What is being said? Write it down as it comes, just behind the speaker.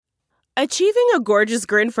Achieving a gorgeous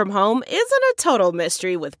grin from home isn't a total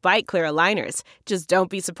mystery with Bite Clear aligners. Just don't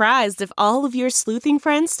be surprised if all of your sleuthing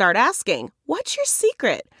friends start asking, "What's your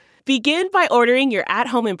secret?" Begin by ordering your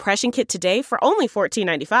at-home impression kit today for only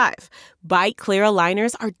 $14.95. Bite Clear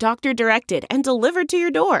aligners are doctor-directed and delivered to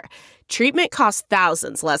your door. Treatment costs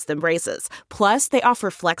thousands less than braces. Plus, they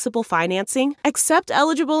offer flexible financing, accept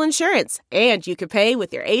eligible insurance, and you can pay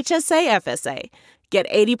with your HSA FSA. Get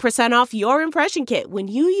 80% off your impression kit when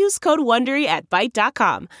you use code WONDERY at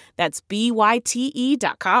Byte.com. That's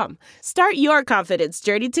BYTE.com. Start your confidence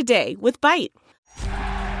journey today with Byte.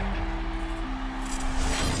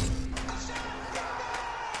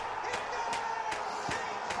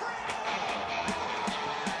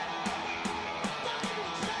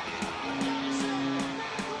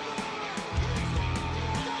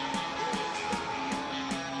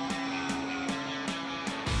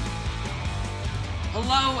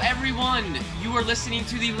 Hello, everyone. You are listening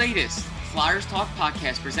to the latest Flyers Talk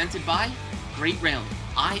podcast presented by Great Railing.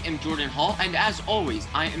 I am Jordan Hall, and as always,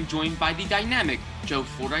 I am joined by the dynamic Joe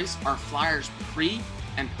Fordyce, our Flyers pre-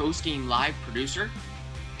 and post-game live producer.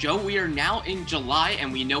 Joe, we are now in July,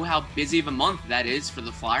 and we know how busy of a month that is for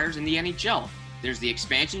the Flyers in the NHL. There's the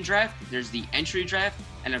expansion draft, there's the entry draft,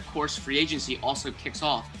 and of course, free agency also kicks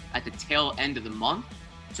off at the tail end of the month.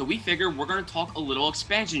 So we figure we're going to talk a little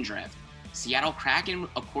expansion draft. Seattle Kraken,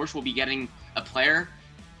 of course, will be getting a player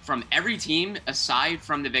from every team aside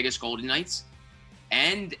from the Vegas Golden Knights.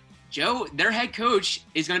 And Joe, their head coach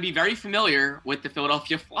is going to be very familiar with the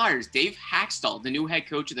Philadelphia Flyers. Dave Hakstol, the new head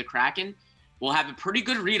coach of the Kraken, will have a pretty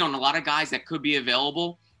good read on a lot of guys that could be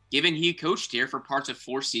available, given he coached here for parts of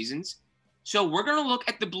 4 seasons. So we're going to look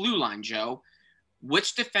at the blue line, Joe.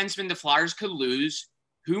 Which defenseman the Flyers could lose,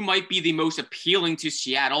 who might be the most appealing to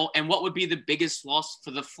Seattle, and what would be the biggest loss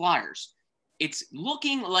for the Flyers. It's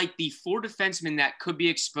looking like the 4 defensemen that could be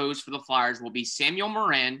exposed for the Flyers will be Samuel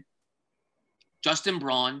Morin, Justin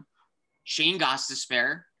Braun, Shane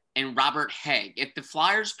Gostisbehere, and Robert Hägg. If the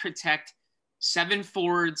Flyers protect 7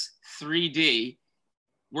 forwards, 3D,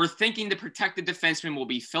 we're thinking the protected defensemen will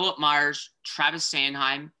be Philip Myers, Travis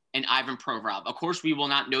Sanheim, and Ivan Provorov. Of course, we will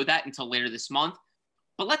not know that until later this month.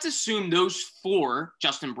 But let's assume those 4,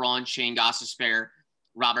 Justin Braun, Shane Gostisbehere,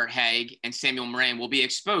 Robert Hägg, and Samuel Morin, will be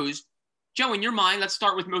exposed. Joe, in your mind, let's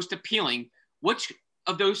start with most appealing. Which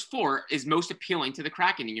of those 4 is most appealing to the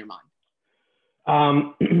Kraken in your mind?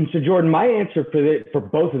 So Jordan, my answer for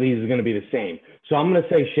both of these is going to be the same. So I'm going to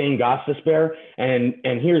say Shane Gostisbehere,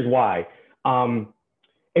 and here's why.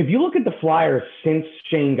 If you look at the Flyers since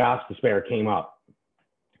Shane Gostisbehere came up,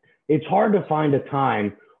 it's hard to find a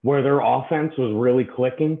time where their offense was really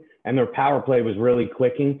clicking and their power play was really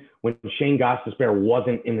clicking when Shane Gostisbehere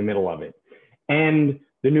wasn't in the middle of it. And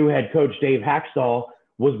the new head coach, Dave Hakstol,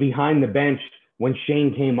 was behind the bench when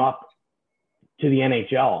Shane came up to the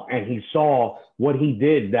NHL, and he saw what he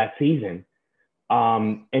did that season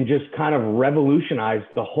and just kind of revolutionized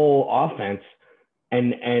the whole offense.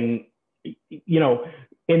 And you know,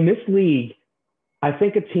 in this league, I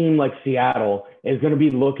think a team like Seattle is going to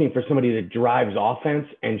be looking for somebody that drives offense,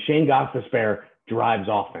 and Shane Gostisbehere drives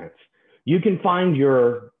offense. You can find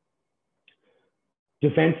your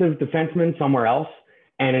defenseman somewhere else.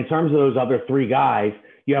 And in terms of those other 3 guys,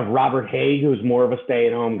 you have Robert Hägg, who's more of a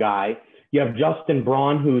stay-at-home guy. You have Justin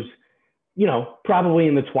Braun, who's, you know, probably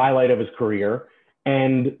in the twilight of his career.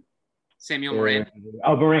 And Samuel Morin.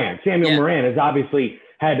 Samuel Morin has obviously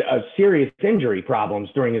had a serious injury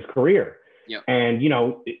problems during his career. Yep. And, you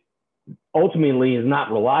know, ultimately is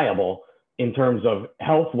not reliable in terms of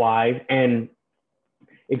health-wise and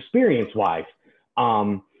experience-wise.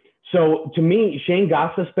 So to me, Shane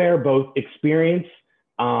Gostisbehere, both experience.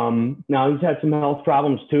 Now he's had some health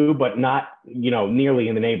problems too, but not, you know, nearly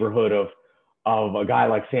in the neighborhood of a guy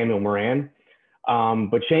like Samuel Morin.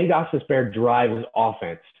 But Shane Gostisbehere drives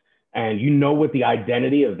offense, and you know what the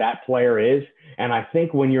identity of that player is. And I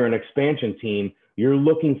think when you're an expansion team, you're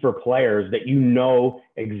looking for players that you know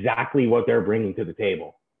exactly what they're bringing to the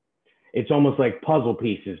table. It's almost like puzzle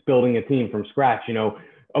pieces, building a team from scratch. You know,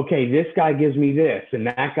 okay, this guy gives me this and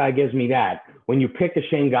that guy gives me that. When you pick a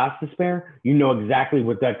Shane Gostisbehere, you know exactly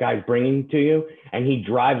what that guy's bringing to you, and he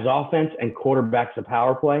drives offense and quarterbacks a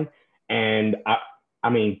power play. And I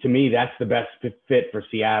mean, to me, that's the best fit for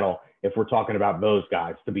Seattle if we're talking about those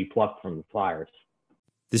guys to be plucked from the Flyers.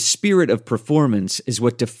 The spirit of performance is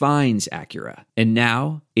what defines Acura, and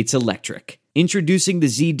now it's electric. Introducing the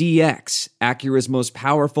ZDX, Acura's most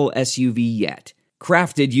powerful SUV yet.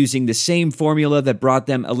 Crafted using the same formula that brought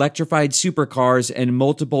them electrified supercars and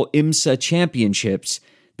multiple IMSA championships,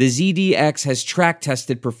 the ZDX has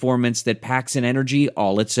track-tested performance that packs an energy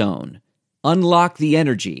all its own. Unlock the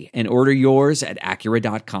energy and order yours at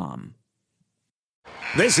Acura.com.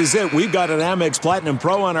 This is it. We've got an Amex Platinum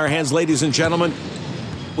Pro on our hands, ladies and gentlemen.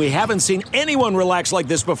 We haven't seen anyone relax like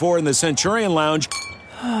this before in the Centurion Lounge.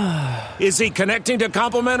 Is he connecting to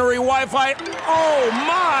complimentary Wi-Fi? Oh,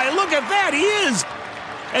 my. Look at that. He is.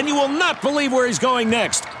 And you will not believe where he's going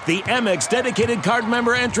next. The Amex dedicated card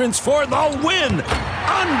member entrance for the win.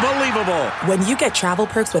 Unbelievable. When you get travel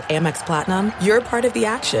perks with Amex Platinum, you're part of the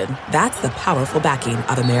action. That's the powerful backing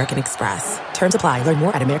of American Express. Terms apply. Learn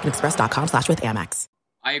more at americanexpress.com/withAmex.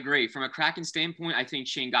 I agree. From a Kraken standpoint, I think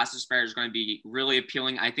Shane Gostisbehere is going to be really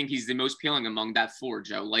appealing. I think he's the most appealing among that four,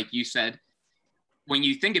 Joe. Like you said, when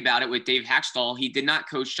you think about it with Dave Haxtell, he did not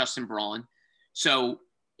coach Justin Braun. So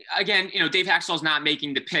again, Dave Haxtell's not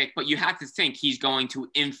making the pick, but you have to think he's going to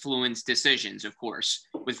influence decisions, of course,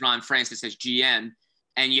 with Ron Francis as GM.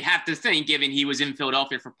 And you have to think, given he was in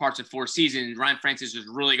Philadelphia for parts of 4 seasons, Ron Francis is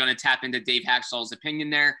really going to tap into Dave Haxtell's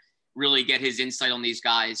opinion there, really get his insight on these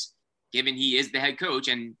guys, given he is the head coach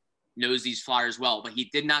and knows these Flyers well. But he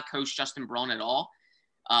did not coach Justin Braun at all.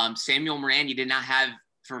 Samuel Moran, he did not have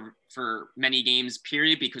for many games,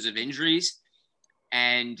 period, because of injuries.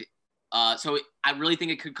 And so I really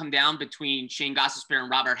think it could come down between Shane Gostisbehere and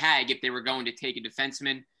Robert Hagg if they were going to take a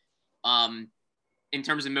defenseman. In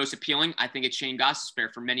terms of most appealing, I think it's Shane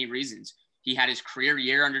Gostisbehere for many reasons. He had his career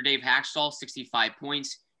year under Dave Haxtell, 65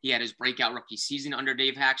 points. He had his breakout rookie season under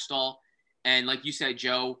Dave Haxtell. And like you said,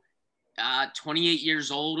 Joe, 28 years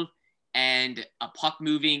old and a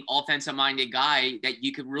puck-moving, offensive-minded guy that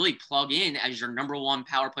you could really plug in as your number one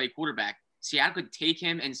power play quarterback. Seattle could take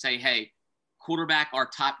him and say, hey, quarterback our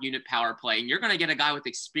top unit power play. And you're going to get a guy with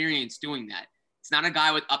experience doing that. It's not a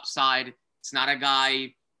guy with upside. It's not a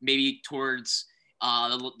guy maybe towards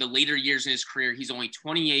the later years in his career. He's only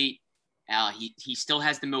 28. He still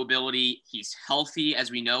has the mobility. He's healthy.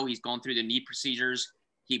 As we know, he's gone through the knee procedures.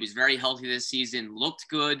 He was very healthy this season, looked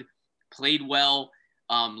good, played well,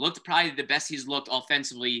 looked probably the best he's looked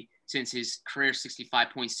offensively since his career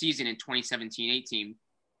 65-point season in 2017-18.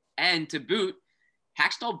 And to boot,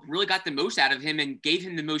 Haxtell really got the most out of him and gave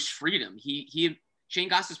him the most freedom. Shane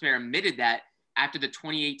Gostisbehere admitted that after the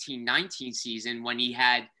 2018-19 season when he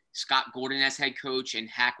had Scott Gordon as head coach and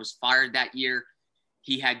Hack was fired that year.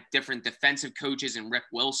 He had different defensive coaches and Rick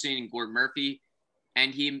Wilson and Gord Murphy.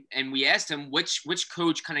 And we asked him, which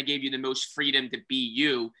coach kind of gave you the most freedom to be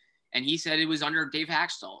you? And he said it was under Dave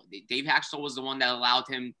Haxtell. Dave Haxtell was the one that allowed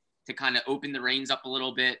him to kind of open the reins up a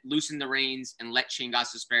little bit, loosen the reins, and let Shane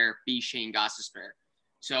Gostisbehere be Shane Gostisbehere.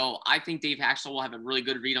 So I think Dave Haxtell will have a really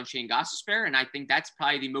good read on Shane Gostisbehere, and I think that's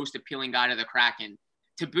probably the most appealing guy to the Kraken.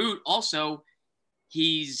 To boot, also,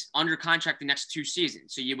 he's under contract the next 2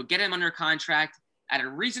 seasons. So you would get him under contract at a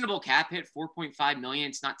reasonable cap hit, $4.5 million.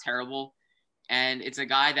 It's not terrible. And it's a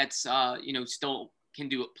guy that's, still can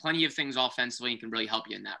do plenty of things offensively and can really help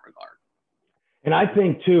you in that regard. And I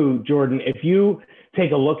think too, Jordan, if you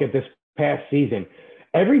take a look at this past season,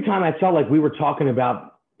 every time I felt like we were talking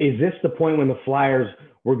about, is this the point when the Flyers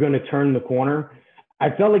were going to turn the corner?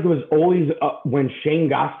 I felt like it was always when Shane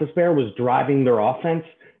Gostisbehere was driving their offense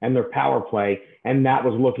and their power play, and that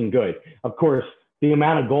was looking good. Of course, the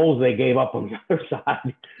amount of goals they gave up on the other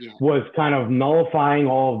side was kind of nullifying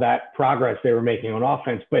all of that progress they were making on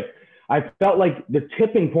offense. But I felt like the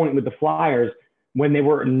tipping point with the Flyers, when they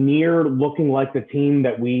were near looking like the team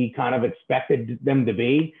that we kind of expected them to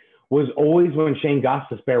be, was always when Shane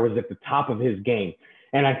Gostisbehere was at the top of his game.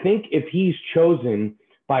 And I think if he's chosen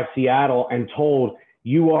by Seattle and told,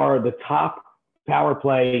 you are the top power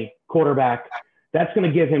play quarterback, that's going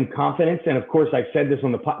to give him confidence. And of course, I've said this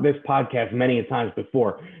on this podcast many a times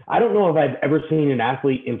before. I don't know if I've ever seen an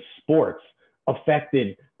athlete in sports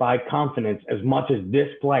affected by confidence as much as this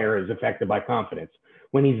player is affected by confidence.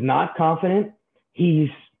 When he's not confident, he's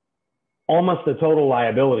almost a total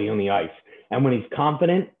liability on the ice. And when he's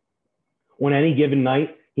confident, on any given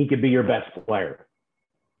night, he could be your best player.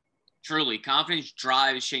 Truly, confidence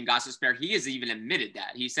drives Shane Gostisbehere. He has even admitted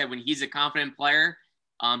that. He said when he's a confident player,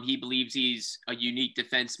 he believes he's a unique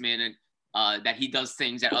defenseman and that he does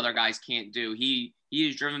things that other guys can't do. He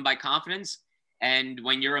is driven by confidence. And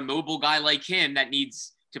when you're a mobile guy like him that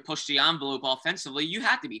needs to push the envelope offensively, you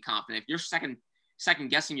have to be confident. If you're second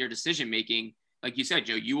guessing your decision making, like you said,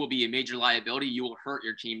 Joe, you will be a major liability. You will hurt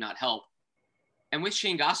your team, not help. And with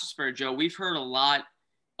Shane Gostisbehere, Joe, we've heard a lot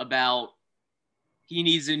about he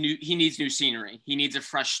needs new scenery. He needs a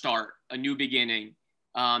fresh start, a new beginning.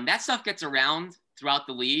 That stuff gets around throughout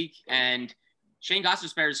the league. And Shane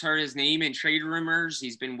Gostisbehere has heard his name in trade rumors.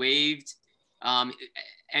 He's been waived.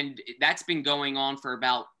 And that's been going on for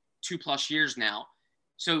about 2+ years now.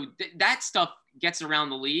 So that stuff gets around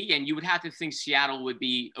the league, and you would have to think Seattle would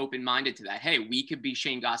be open-minded to that. Hey, we could be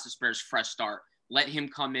Shane Gostisbehere's fresh start. Let him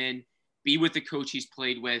come in, be with the coach he's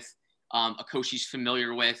played with, a coach he's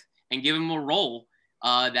familiar with, and give him a role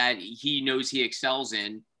that he knows he excels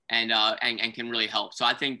in and can really help. So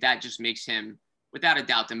I think that just makes him, without a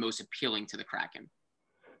doubt, the most appealing to the Kraken.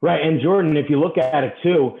 Right. And Jordan, if you look at it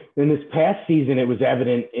too, in this past season, it was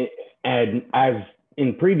evident, and as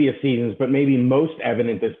in previous seasons, but maybe most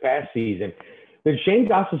evident this past season, that Shane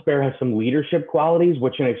Gostisbehere has some leadership qualities,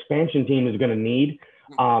 which an expansion team is going to need.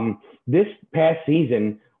 This past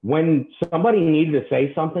season, when somebody needed to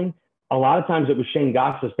say something, a lot of times it was Shane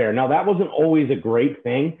Gostisbehere. Now, that wasn't always a great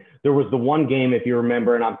thing. There was the one game, if you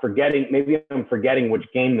remember, and I'm forgetting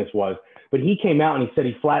which game this was, but he came out and he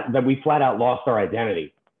said that we flat out lost our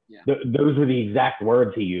identity. Yeah. Those were the exact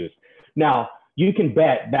words he used. Now, you can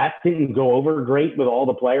bet that didn't go over great with all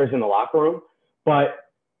the players in the locker room, but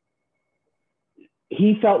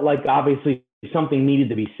he felt like obviously something needed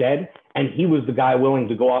to be said, and he was the guy willing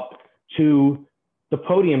to go up to the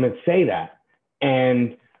podium and say that.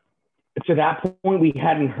 And to that point, we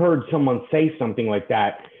hadn't heard someone say something like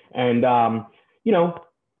that. And,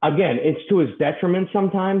 again, it's to his detriment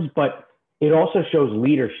sometimes, but it also shows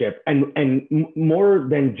leadership, and more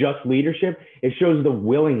than just leadership, it shows the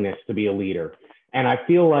willingness to be a leader. And I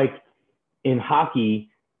feel like in hockey,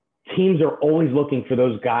 teams are always looking for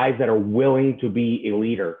those guys that are willing to be a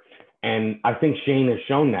leader. And I think Shane has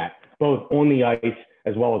shown that, both on the ice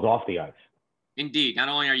as well as off the ice. Indeed. Not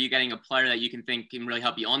only are you getting a player that you can think can really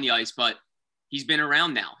help you on the ice, but he's been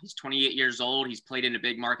around now. He's 28 years old. He's played in a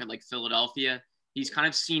big market like Philadelphia. He's kind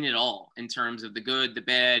of seen it all in terms of the good, the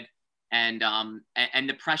bad, and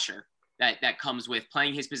the pressure that comes with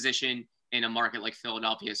playing his position in a market like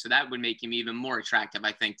Philadelphia. So that would make him even more attractive,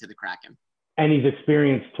 I think, to the Kraken. And he's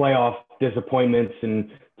experienced playoff disappointments and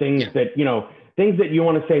things that you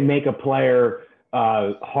want to say make a player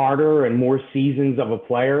harder and more seasons of a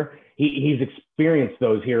player. He's experienced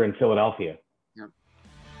those here in Philadelphia. Yep.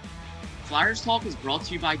 Flyers Talk is brought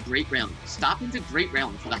to you by Great Railing. Stop into Great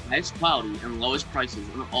Railing for the highest quality and lowest prices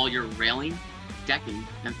on all your railing, decking,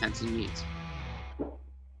 and fencing needs.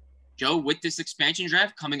 Joe, with this expansion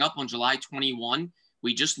draft coming up on July 21,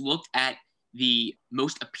 we just looked at the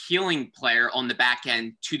most appealing player on the back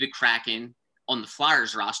end to the Kraken on the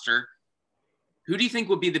Flyers roster. Who do you think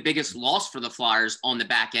would be the biggest loss for the Flyers on the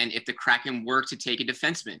back end if the Kraken were to take a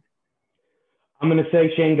defenseman? I'm going to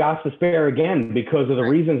say Shane Gostisbehere again because of the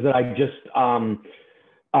reasons that I just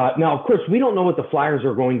now, of course, we don't know what the Flyers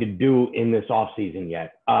are going to do in this offseason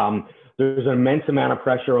yet. There's an immense amount of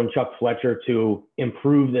pressure on Chuck Fletcher to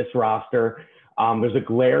improve this roster. There's a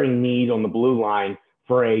glaring need on the blue line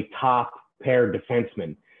for a top pair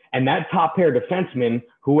defenseman. And that top pair defenseman,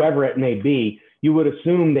 whoever it may be, you would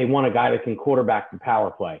assume they want a guy that can quarterback the power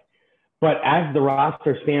play. But as the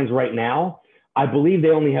roster stands right now, I believe they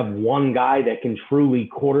only have one guy that can truly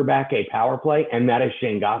quarterback a power play, and that is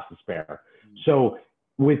Shane Gostisbehere. So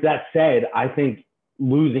with that said, I think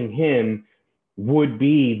losing him would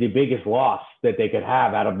be the biggest loss that they could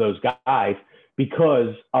have out of those guys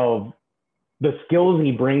because of the skills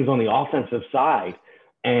he brings on the offensive side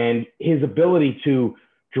and his ability to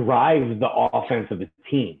drive the offense of the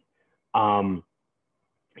team.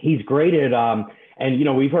 He's great at,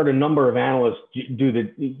 and we've heard a number of analysts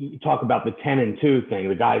talk about the 10-2 thing,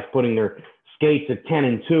 the guys putting their skates at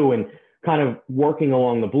 10-2 and kind of working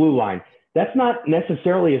along the blue line. That's not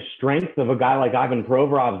necessarily a strength of a guy like Ivan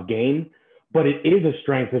Provorov's game, but it is a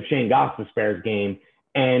strength of Shane Gostisbehere's game.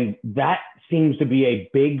 And that seems to be a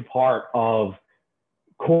big part of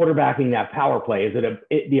quarterbacking that power play, is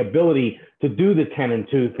the ability to do the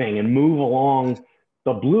 10-2 thing and move along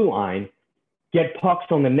the blue line, get pucks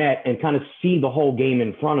on the net, and kind of see the whole game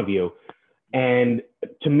in front of you. And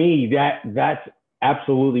to me, that's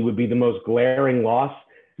absolutely would be the most glaring loss.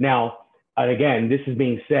 Now, again, this is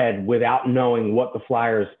being said without knowing what the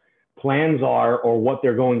Flyers' plans are or what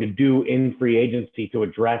they're going to do in free agency to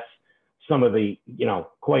address some of the,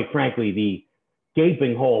 quite frankly, the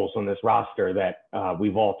gaping holes on this roster that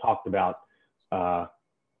we've all talked about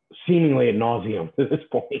seemingly ad nauseum at this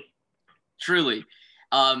point. Truly.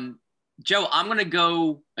 Joe, I'm going to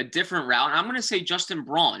go a different route. I'm going to say Justin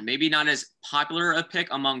Braun. Maybe not as popular a pick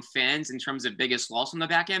among fans in terms of biggest loss on the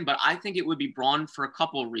back end, but I think it would be Braun for a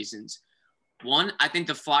couple of reasons. One, I think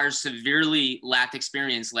the Flyers severely lacked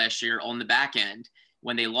experience last year on the back end.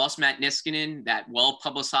 When they lost Matt Niskanen, that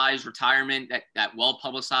well-publicized retirement, that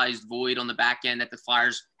well-publicized void on the back end that the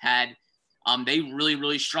Flyers had, they really,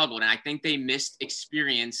 really struggled. And I think they missed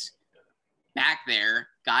experience back there,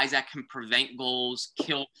 guys that can prevent goals,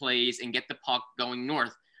 kill plays, and get the puck going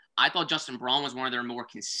north. I thought Justin Braun was one of their more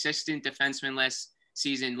consistent defensemen last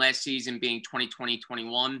season being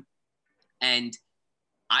 2020-21. And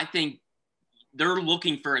I think they're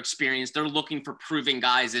looking for experience. They're looking for proven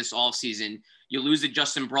guys this offseason. You lose to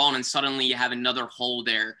Justin Braun, and suddenly you have another hole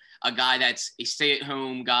there. A guy that's a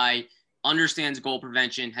stay-at-home guy, understands goal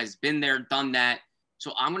prevention, has been there, done that.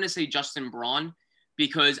 So I'm going to say Justin Braun,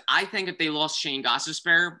 because I think if they lost Shane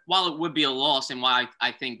Gostisbehere, while it would be a loss and why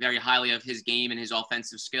I think very highly of his game and his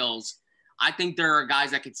offensive skills, I think there are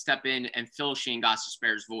guys that could step in and fill Shane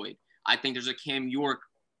Gostisbehere's void. I think there's a Cam York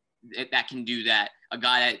that can do that, a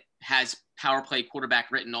guy that has power play quarterback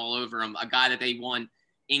written all over him, a guy that they want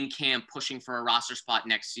in camp pushing for a roster spot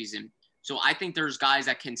next season. So I think there's guys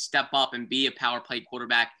that can step up and be a power play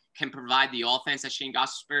quarterback, can provide the offense that Shane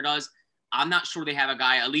Gostisbehere does. I'm not sure they have a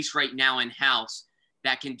guy, at least right now in-house,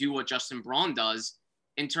 that can do what Justin Braun does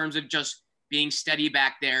in terms of just being steady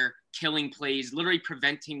back there, killing plays, literally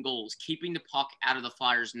preventing goals, keeping the puck out of the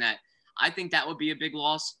Flyers' net. I think that would be a big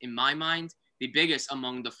loss in my mind, the biggest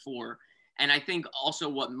among the four. And I think also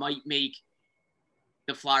what might make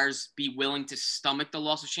the Flyers be willing to stomach the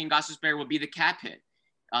loss of Shane Gostisbehere would be the cap hit.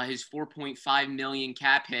 His $4.5 million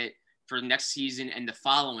cap hit for next season and the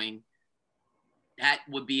following. That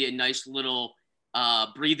would be a nice little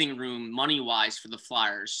breathing room money-wise for the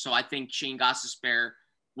Flyers. So I think Shane Gostisbehere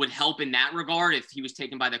would help in that regard if he was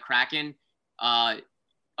taken by the Kraken.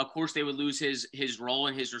 Of course, they would lose his role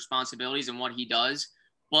and his responsibilities and what he does,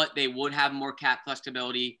 but they would have more cap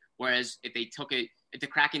flexibility. Whereas if the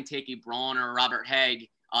Kraken take a Braun or a Robert Haig,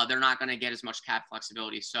 they're not going to get as much cap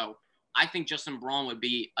flexibility. So I think Justin Braun would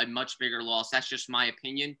be a much bigger loss. That's just my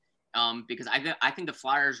opinion, because I think the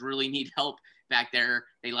Flyers really need help back there.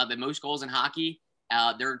 They let the most goals in hockey.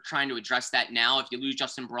 They're trying to address that now. If you lose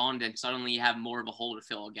Justin Braun, then suddenly you have more of a hole to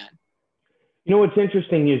fill again. You know, what's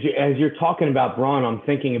interesting is as you're talking about Braun, I'm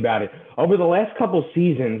thinking about it. Over the last couple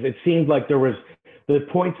seasons, it seemed like there was the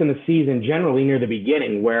points in the season generally near the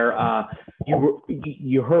beginning where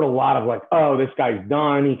you heard a lot of like, oh, this guy's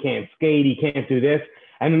done. He can't skate. He can't do this.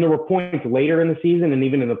 And then there were points later in the season and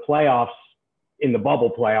even in the playoffs, in the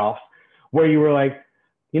bubble playoffs, where you were like,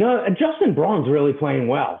 you know, Justin Braun's really playing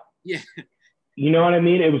well. Yeah. You know what I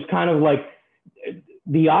mean? It was kind of like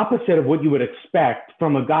the opposite of what you would expect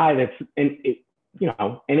from a guy that's an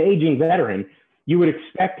aging veteran. You would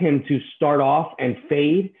expect him to start off and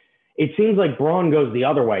fade. It seems like Braun goes the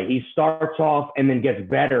other way. He starts off and then gets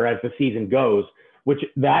better as the season goes, which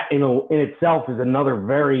that in itself is another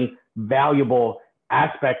very valuable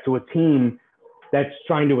aspect to a team that's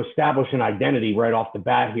trying to establish an identity right off the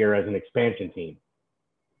bat here as an expansion team.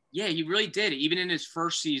 Yeah, he really did. Even in his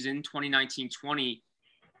first season, 2019-20,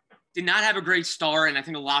 did not have a great start. And I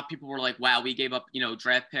think a lot of people were like, wow, we gave up,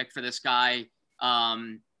 draft pick for this guy.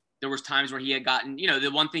 There was times where he had gotten, the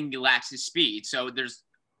one thing he lacks his speed. So there's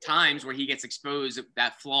times where he gets exposed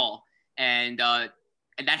that flaw. And that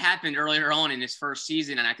happened earlier on in his first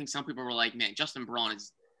season. And I think some people were like, man, Justin Braun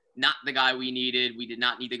is not the guy we needed. We did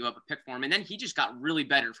not need to give up a pick for him. And then he just got really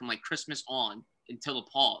better from like Christmas on until the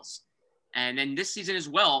pause. And then this season as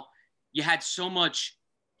well, you had so much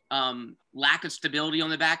lack of stability on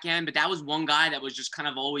the back end, but that was one guy that was just kind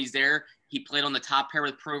of always there. He played on the top pair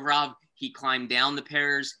with Provorov. He climbed down the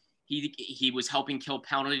pairs. He was helping kill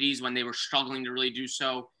penalties when they were struggling to really do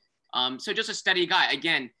so. So just a steady guy.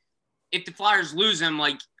 Again, if the Flyers lose him,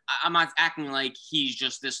 like I'm not acting like he's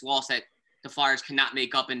just this loss that the Flyers cannot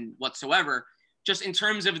make up in whatsoever. Just in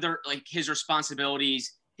terms of his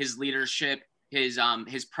responsibilities, his leadership, his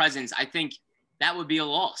presence, I think that would be a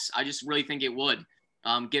loss. I just really think it would,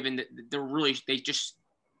 given that they just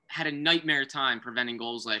had a nightmare time preventing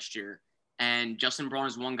goals last year. And Justin Braun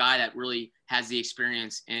is one guy that really has the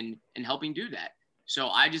experience in helping do that. So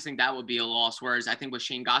I just think that would be a loss. Whereas I think with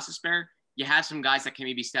Shane Gostisbehere, you have some guys that can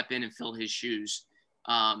maybe step in and fill his shoes.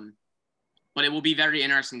 But it will be very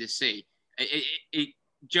interesting to see.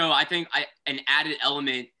 Joe, I think an added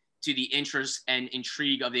element to the interest and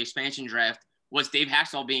intrigue of the expansion draft was Dave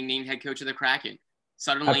Haxtell being named head coach of the Kraken.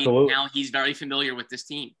 Suddenly, Absolutely. Now he's very familiar with this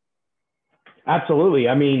team. Absolutely.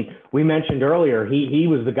 I mean, we mentioned earlier, he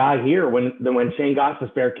was the guy here when Shane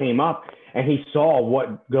Gostisbehere came up, and he saw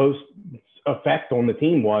what Ghost's effect on the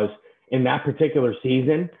team was in that particular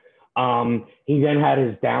season. He then had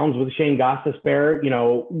his downs with Shane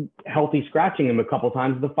Gostisbehere, healthy scratching him a couple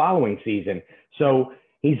times the following season. So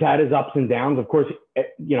he's had his ups and downs. Of course,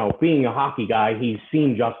 being a hockey guy, he's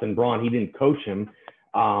seen Justin Braun. He didn't coach him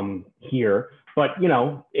here, but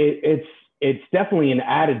it's definitely an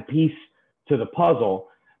added piece to the puzzle.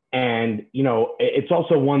 And, it's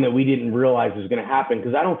also one that we didn't realize was going to happen,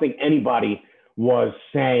 because I don't think anybody was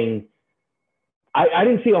saying I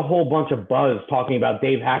didn't see a whole bunch of buzz talking about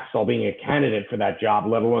Dave Haxtell being a candidate for that job,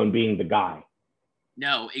 let alone being the guy.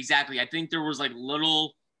 No, exactly. I think there was like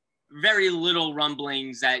very little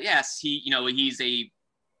rumblings that yes, he's a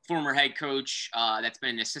former head coach that's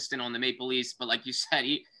been an assistant on the Maple Leafs, but like you said,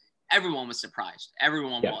 everyone was surprised.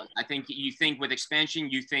 Everyone was. I think you think with expansion,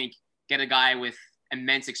 you think get a guy with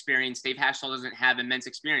immense experience. Dave Haxtell doesn't have immense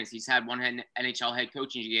experience. He's had one NHL head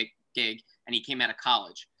coaching gig, and he came out of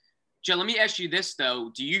college. Joe, let me ask you this,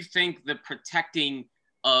 though. Do you think the protecting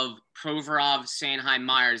of Provorov, Sanheim,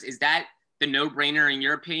 Myers, is that the no-brainer in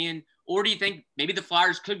your opinion? Or do you think maybe the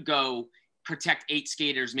Flyers could go protect 8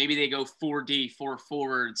 skaters? Maybe they go 4D, 4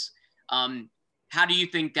 forwards. How do you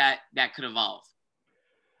think that could evolve?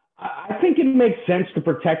 I think it makes sense to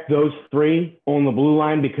protect those 3 on the blue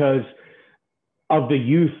line because of the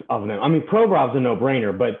youth of them. I mean, Provorov's a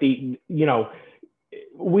no-brainer, but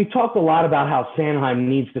we talked a lot about how Sanheim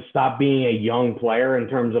needs to stop being a young player in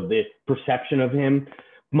terms of the perception of him.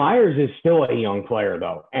 Myers is still a young player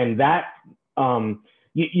though. And that,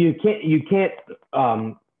 you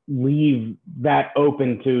can't leave that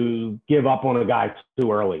open to give up on a guy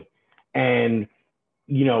too early. And,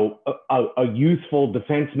 a youthful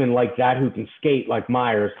defenseman like that who can skate like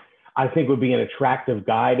Myers, I think would be an attractive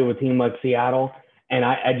guy to a team like Seattle. And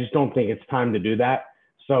I just don't think it's time to do that.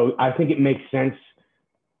 So I think it makes sense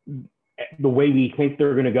the way we think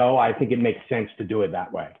they're going to go. I think it makes sense to do it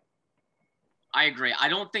that way. I agree. I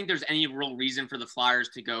don't think there's any real reason for the Flyers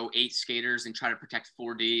to go 8 skaters and try to protect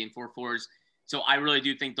 4D and 4 forwards. So I really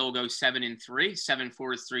do think they'll go 7 and 3, 7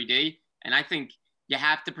 forwards, 3D. And I think you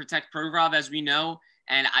have to protect Provorov, as we know.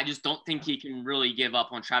 And I just don't think he can really give up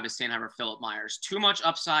on Travis Sanheim or Philip Myers. Too much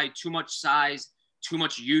upside, too much size, too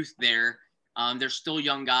much youth there. They're still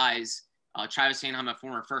young guys. Travis Sanheim, a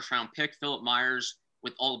former first-round pick. Philip Myers,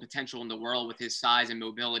 with all the potential in the world with his size and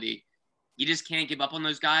mobility. You just can't give up on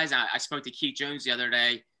those guys. I spoke to Keith Jones the other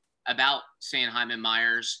day about Sanheim and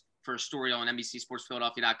Myers for a story on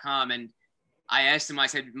NBCSportsPhiladelphia.com. And I asked him, I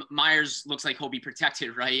said, Myers looks like he'll be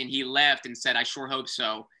protected, right? And he laughed and said, I sure hope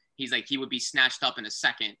so. He's like, he would be snatched up in a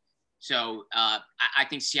second. So I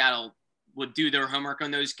think Seattle would do their homework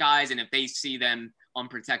on those guys. And if they see them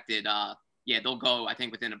unprotected, they'll go, I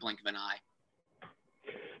think, within a blink of an eye.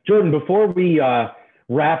 Jordan, before we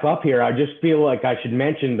wrap up here, I just feel like I should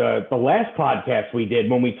mention the last podcast we did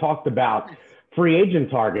when we talked about free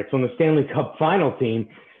agent targets on the Stanley Cup final team.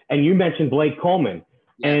 And you mentioned Blake Coleman.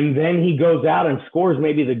 Yeah. And then he goes out and scores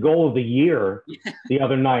maybe the goal of the year the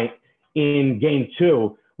other night in game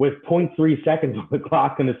 2 with 0.3 seconds on the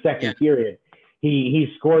clock in the second period.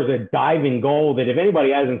 He scores a diving goal that if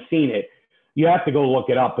anybody hasn't seen it, you have to go look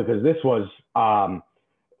it up because this was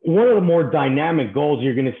one of the more dynamic goals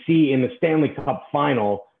you're going to see in the Stanley Cup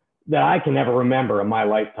final that I can ever remember in my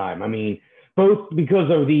lifetime. I mean, both because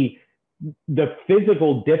of the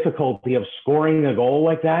physical difficulty of scoring a goal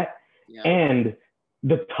like that and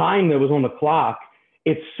the time that was on the clock.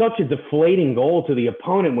 It's such a deflating goal to the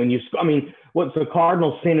opponent when you – I mean, what's the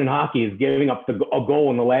Cardinals' sin in hockey is giving up a goal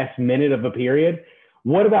in the last minute of a period.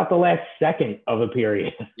 What about the last second of a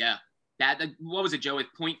period? Yeah. What was it, Joe? With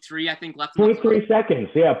 0.3, I think, left. 0.3 seconds.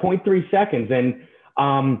 Yeah, 0.3 seconds. And,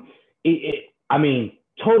 I mean,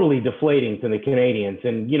 totally deflating to the Canadians.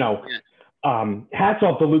 And, hats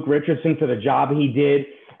off to Luke Richardson for the job he did.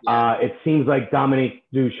 Yeah. It seems like Dominique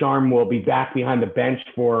Ducharme will be back behind the bench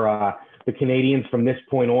for the Canadians from this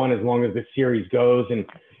point on, as long as the series goes. And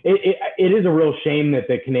it is a real shame that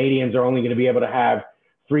the Canadians are only going to be able to have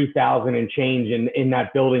 3,000 and change in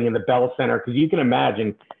that building in the Bell Center. Because you can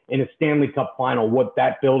imagine in a Stanley Cup final what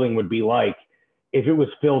that building would be like if it was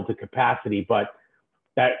filled to capacity. But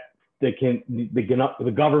that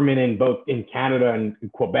the government in Canada and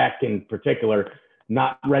Quebec in particular,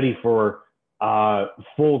 not ready for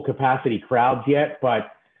full capacity crowds yet.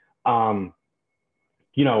 But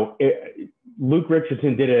Luke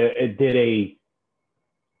Richardson did a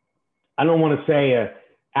I don't want to say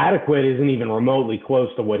adequate isn't even remotely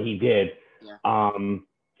close to what he did. Yeah.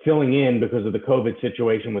 Filling in because of the COVID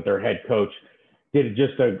situation with their head coach, did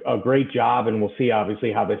just a great job, and we'll see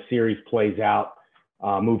obviously how this series plays out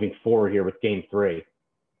moving forward here with Game 3.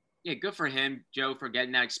 Yeah, good for him, Joe, for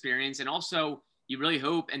getting that experience, and also you really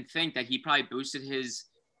hope and think that he probably boosted his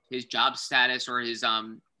job status or his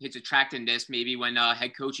attractiveness maybe when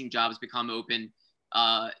head coaching jobs become open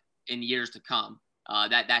in years to come.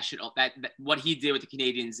 That what he did with the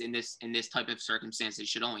Canadians in this type of circumstances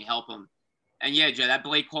should only help him. And yeah, Joe, that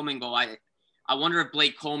Blake Coleman goal, I wonder if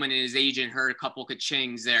Blake Coleman and his agent heard a couple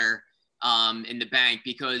ka-chings there in the bank,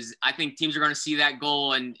 because I think teams are going to see that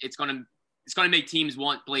goal and it's going to make teams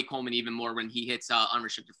want Blake Coleman even more when he hits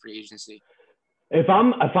unrestricted free agency. If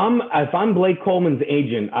I'm Blake Coleman's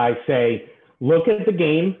agent, I say, look at the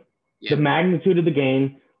game, the magnitude of the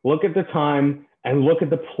game, look at the time, and look at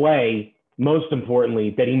the play, most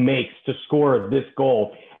importantly, that he makes to score this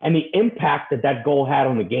goal and the impact that that goal had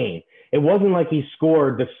on the game. It wasn't like he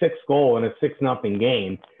scored the 6th goal in a 6-0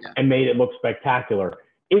 game and made it look spectacular.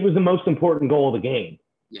 It was the most important goal of the game.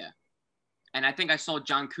 Yeah. And I think I saw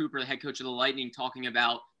John Cooper, the head coach of the Lightning, talking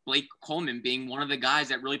about Blake Coleman being one of the guys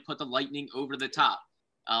that really put the Lightning over the top.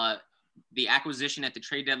 The acquisition at the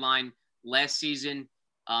trade deadline last season,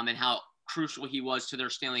 and how crucial he was to their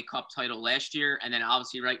Stanley Cup title last year. And then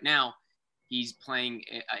obviously right now he's playing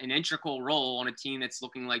an integral role on a team that's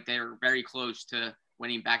looking like they're very close to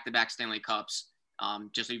winning back-to-back Stanley Cups.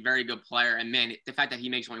 Just a very good player. And man, the fact that he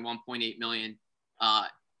makes only $1.8 million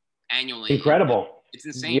annually. Incredible. It's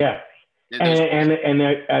insane. Yeah. And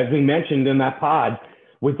as we mentioned in that pod,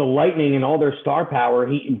 with the Lightning and all their star power,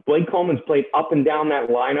 Blake Coleman's played up and down that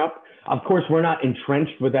lineup. Of course, we're not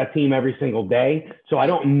entrenched with that team every single day, so I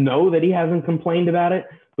don't know that he hasn't complained about it,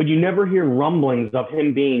 but you never hear rumblings of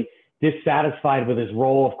him being dissatisfied with his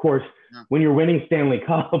role. Of course, when you're winning Stanley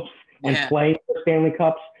Cups and playing for Stanley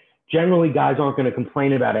Cups, generally guys aren't going to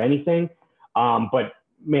complain about anything. But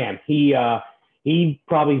man, he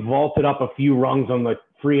probably vaulted up a few rungs on the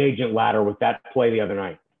free agent ladder with that play the other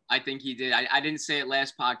night. I think he did. I didn't say it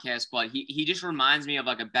last podcast, but he just reminds me of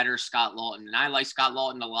like a better Scott Lawton. And I like Scott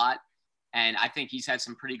Lawton a lot. And I think he's had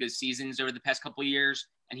some pretty good seasons over the past couple of years.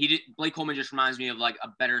 And Blake Coleman just reminds me of like a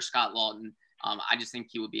better Scott Lawton. I just think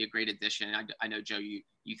he would be a great addition. I know, Joe, you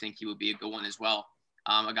think he would be a good one as well.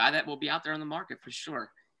 A guy that will be out there on the market for sure.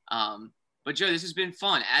 But Joe, this has been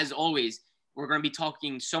fun. As always, we're going to be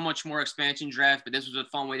talking so much more expansion draft, but this was a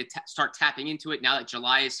fun way to start tapping into it now that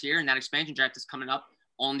July is here and that expansion draft is coming up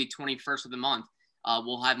on the 21st of the month.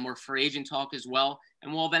 We'll have more free agent talk as well,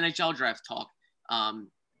 and we'll have NHL draft talk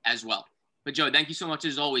as well. But Joe, thank you so much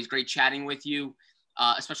as always. Great chatting with you.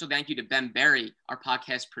 A special thank you to Ben Berry, our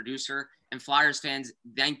podcast producer, and Flyers fans.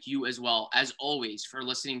 Thank you as well, as always, for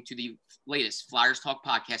listening to the latest Flyers Talk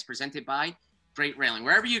podcast presented by Great Railing.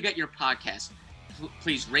 Wherever you get your podcast,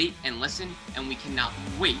 please rate and listen, and we cannot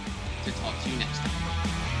wait to talk to you next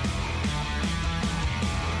time.